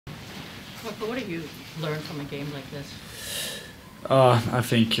But what have you learned from a game like this? I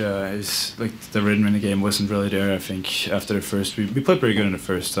think it's like the rhythm in the game wasn't really there. I think after the first, we played pretty good in the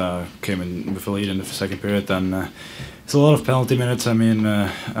first. Came in with a lead in the second period. Then it's a lot of penalty minutes. I mean,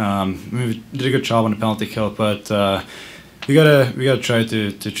 we did a good job on the penalty kill, but we gotta try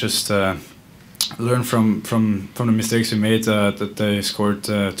to just learn from the mistakes we made. That they scored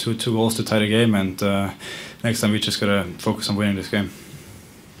two goals to tie the game, and next time we just gotta focus on winning this game.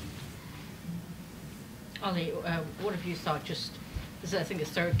 Olli, what have you thought? Just this is, I think, the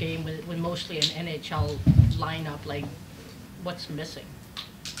third game with mostly an NHL lineup. Like, what's missing?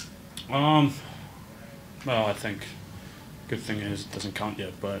 Well, I think good thing is it doesn't count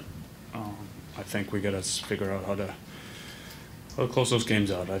yet, but I think we gotta figure out how to close those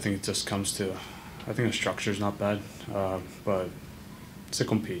games out. I think it just comes to, I think the structure is not bad, but it's to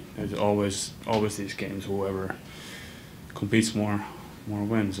compete. There's always these games. Whoever competes more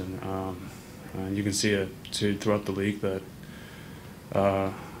wins, and you can see it throughout the league that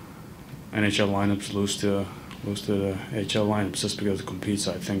NHL lineups lose to the AHL lineups just because it competes.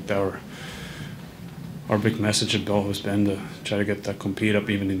 I think that our big message at Bill has been to try to get that compete up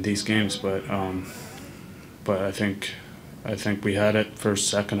even in these games. But I think we had it first,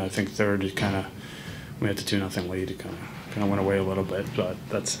 second. I think third, we had the 2-0 lead. It kind of went away a little bit. But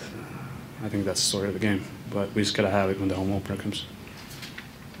I think that's the story of the game. But we just gotta have it when the home opener comes.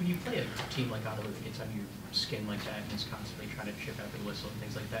 When you play a team like Ottawa that gets on your skin like that and is constantly trying to chip after the whistle and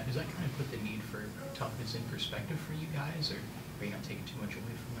things like that, does that kind of put the need for toughness in perspective for you guys, or are you not taking too much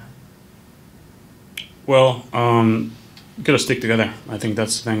away from that? Well, got to stick together. I think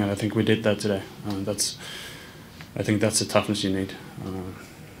that's the thing, and I think we did that today. I think that's the toughness you need.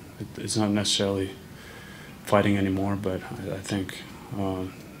 It's not necessarily fighting anymore, but I think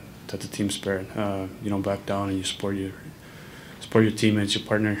that the team spirit, you don't back down and you support your teammates, your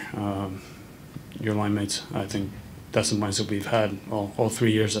partner, your line mates. I think that's the mindset we've had all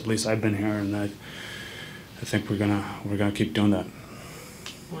 3 years at least I've been here, and I think we're gonna keep doing that.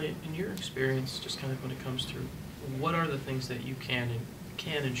 Well, in your experience, just kind of when it comes to what are the things that you can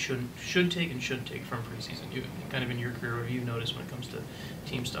and should take and shouldn't take from preseason? You kind of in your career, what have you noticed when it comes to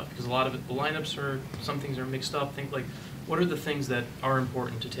team stuff? Because a lot of it, the lineups some things are mixed up. Think like, what are the things that are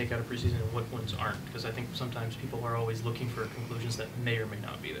important to take out of preseason and what ones aren't? Because I think sometimes people are always looking for conclusions that may or may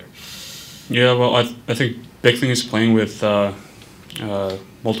not be there. Yeah, well, I think big thing is playing with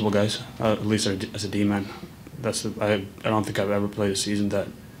multiple guys, at least as a D-man. I don't think I've ever played a season that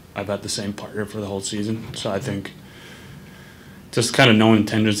I've had the same partner for the whole season. So I think just kind of knowing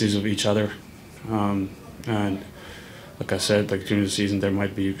tendencies of each other. And like I said, like during the season, there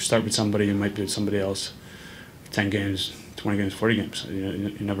might be, you start with somebody, you might be with somebody else. 10 games, 20 games, 40 games.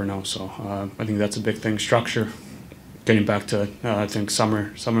 You never know. So I think that's a big thing. Structure, getting back to it. I think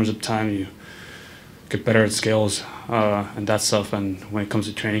summer's a time you get better at skills and that stuff. And when it comes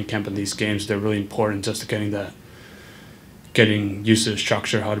to training camp and these games, they're really important just to getting used to the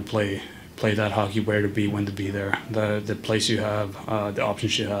structure, how to play that hockey, where to be, when to be there, the place you have, the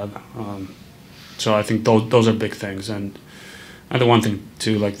options you have. So I think those are big things. And the one thing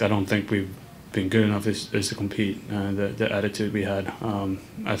too, like I don't think we've been good enough is to compete. The attitude we had,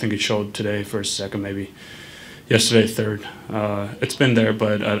 I think it showed today, first, second, maybe yesterday, third. It's been there,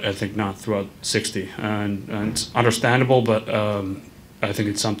 but I think not throughout 60. And it's understandable, but I think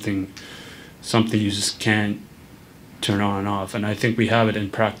it's something you just can't turn on and off. And I think we have it in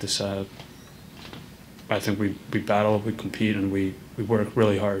practice. I think we battle, we compete, and we work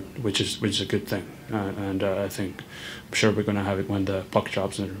really hard, which is a good thing. And I think, I'm sure we're going to have it when the puck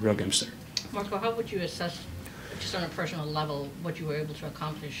drops and the real game starts. Marco, how would you assess, just on a personal level, what you were able to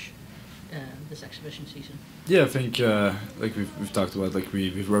accomplish this exhibition season? Yeah, I think like we've talked about, like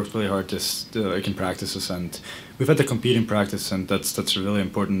we've worked really hard like in practices, and we've had to compete in practice, and that's a really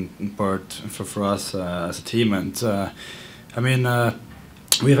important part for us as a team. And I mean,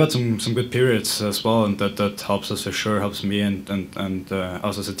 we've had some good periods as well, and that helps us for sure, helps me and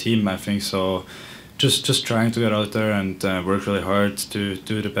us as a team, I think. So just trying to get out there and work really hard to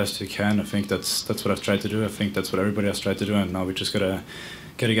do the best we can. I think that's what I've tried to do. I think that's what everybody has tried to do, and now we just gotta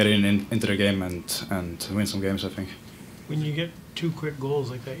get into the game and win some games, I think. When you get 2 quick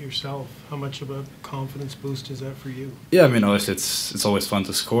goals like that yourself, how much of a confidence boost is that for you? Yeah, I mean, obviously it's always fun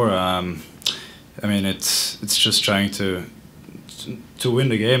to score. I mean, it's just trying to win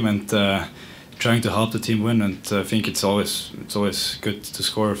the game and trying to help the team win, and I think it's always good to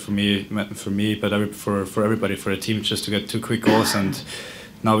score for me, but for everybody, for the team, just to get 2 quick goals. And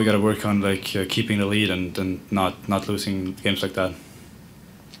now we got to work on like keeping the lead and not losing games like that.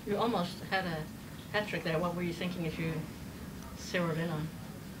 You almost had a hat trick there. What were you thinking if you zeroed in on?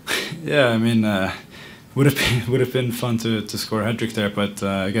 Yeah, I mean, would have been fun to score a hat-trick there, but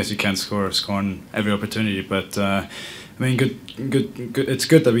I guess you can't score on every opportunity. But I mean, good. It's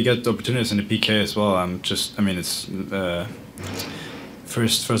good that we get opportunities in the PK as well. I mean, it's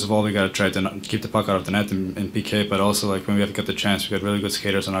first of all we gotta try to not keep the puck out of the net in PK, but also like when we have got the chance, we got really good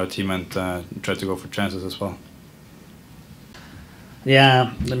skaters on our team and try to go for chances as well.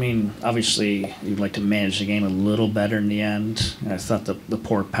 Yeah, I mean, obviously you'd like to manage the game a little better in the end. I thought the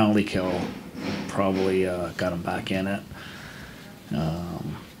poor penalty kill probably got him back in it.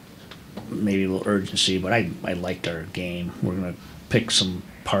 Maybe a little urgency, but I liked our game. We're going to pick some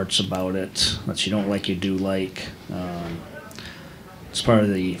parts about it that you don't like, you do like. It's part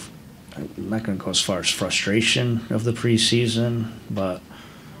of the, I'm not going to go as far as frustration of the preseason, but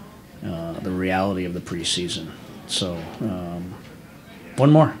the reality of the preseason. So,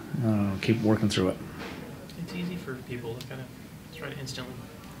 one more. Keep working through it. It's easy for people to kind of try to instantly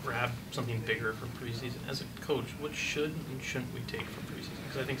grab something bigger from preseason. As a coach, what should and shouldn't we take from preseason?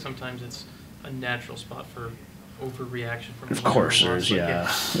 Because I think sometimes it's a natural spot for overreaction from. Of course, there's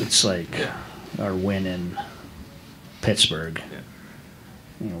It's like our win in Pittsburgh. Yeah.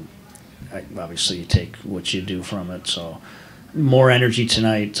 You know, obviously you take what you do from it. So more energy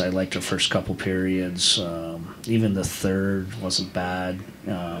tonight. I liked our first couple periods. Even the third wasn't bad.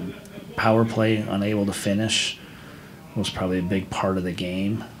 Power play, unable to finish, was probably a big part of the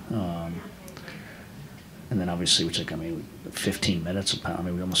game. And then obviously we took, 15 minutes of power. I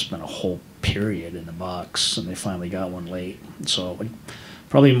mean, we almost spent a whole period in the box, and they finally got one late. So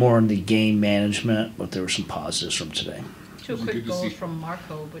probably more in the game management, but there were some positives from today. Two quick goals from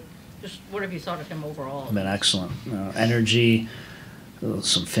Marco, but just what have you thought of him overall? Been excellent. Energy,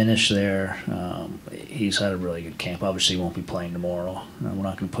 some finish there. He's had a really good camp. Obviously, he won't be playing tomorrow. We're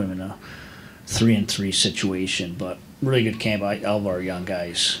not going to put him in a 3-3 situation, but really good camp. All of our young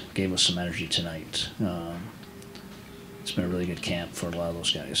guys gave us some energy tonight. It's been a really good camp for a lot of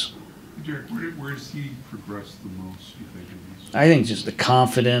those guys. Derek, where does he progress the most, you think? I think just the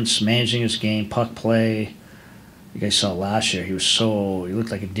confidence, managing his game, puck play. You guys saw last year, he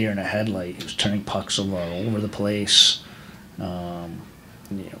looked like a deer in a headlight. He was turning pucks all over the place,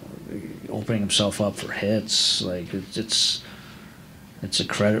 opening himself up for hits. Like it's a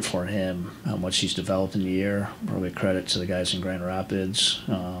credit for him how much he's developed in the year. Probably a credit to the guys in Grand Rapids.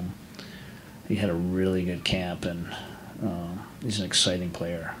 He had a really good camp, and he's an exciting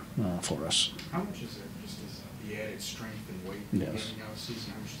player for us. How much is it, just the added strength and weight Yes. getting out of the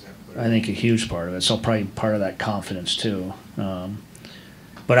season? How much does that play? I think a huge part of it. So probably part of that confidence too.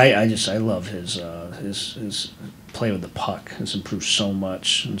 But I love his play with the puck. Has improved so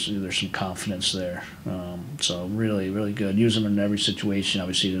much, and so there's some confidence there. So really, really good. Use him in every situation.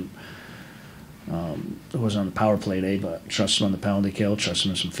 Obviously, it wasn't on the power play day, but trust him on the penalty kill. Trust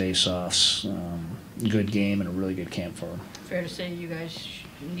him in some face-offs. Good game and a really good camp for him. Fair to say you guys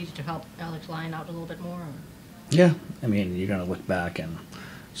need to help Alex Lyon out a little bit more? Or? Yeah, I mean, you're going to look back and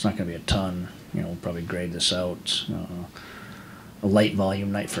it's not going to be a ton. We'll probably grade this out. A light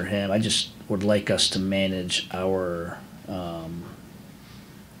volume night for him. I just would like us to manage our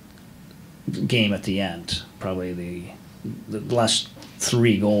game at the end. Probably the last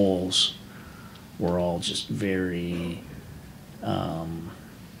 3 goals were all just very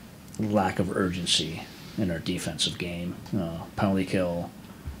lack of urgency in our defensive game. Penalty kill,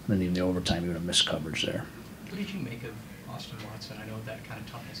 and then even the overtime, even a missed coverage there. What did you make of Austin Watson? I know that kind of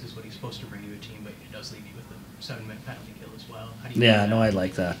toughness is what he's supposed to bring to a team, but it does leave you with a 7-minute penalty kill as well. How do you Yeah, no, I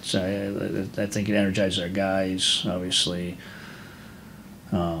like that. So I think it energizes our guys. Obviously,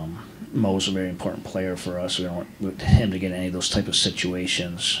 Mo's a very important player for us. We don't want him to get in any of those type of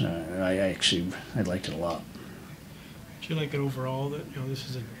situations. I liked it a lot. Do you like it overall that this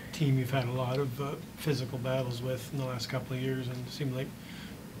is a team you've had a lot of physical battles with in the last couple of years, and it seemed like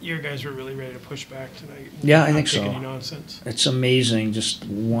your guys were really ready to push back tonight? Yeah, I think so. Any nonsense. It's amazing. Just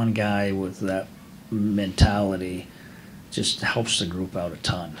one guy with that mentality just helps the group out a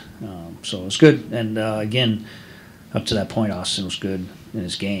ton. So it's good. And again, up to that point, Austin was good in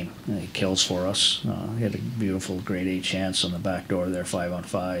his game. He kills for us. He had a beautiful grade A chance on the back door there,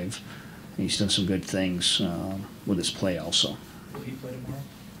 5-on-5. He's done some good things with his play also. Will he play tomorrow?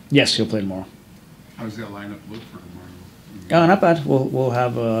 Yes, he'll play tomorrow. How does that lineup look for tomorrow? Not bad. We'll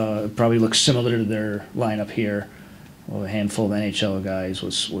have probably look similar to their lineup here. We'll have a handful of NHL guys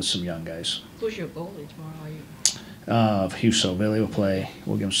with some young guys. Who's your goalie tomorrow? Huso, Billy will play.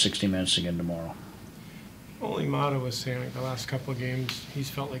 We'll give him 60 minutes again tomorrow. Olli Maatta was saying like the last couple of games, he's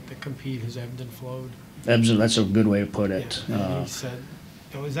felt like the compete has ebbed and flowed. That's a good way to put it. Yeah, and he said,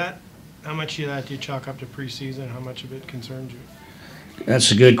 is that how much of that do you chalk up to preseason? How much of it concerns you?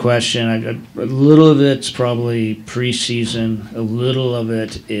 That's a good question. A little of it's probably preseason. A little of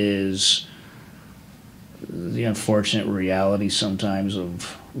it is the unfortunate reality sometimes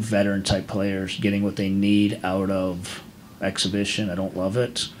of veteran-type players getting what they need out of exhibition. I don't love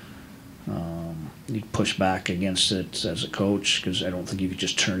it. You push back against it as a coach because I don't think you could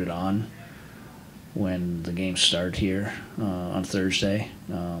just turn it on when the games start here on Thursday.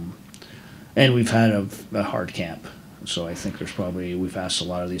 And we've had a hard camp. So I think we've asked a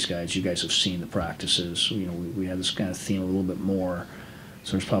lot of these guys, you guys have seen the practices. We had this kind of theme a little bit more.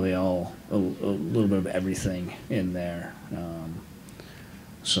 So there's probably a little bit of everything in there.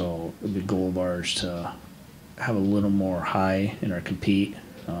 So a big goal of ours to have a little more high in our compete.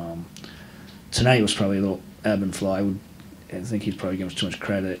 Tonight was probably a little ebb and flow. I think he'd probably give us too much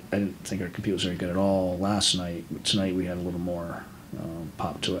credit. I didn't think our compete was very good at all last night, but tonight we had a little more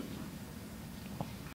pop to it.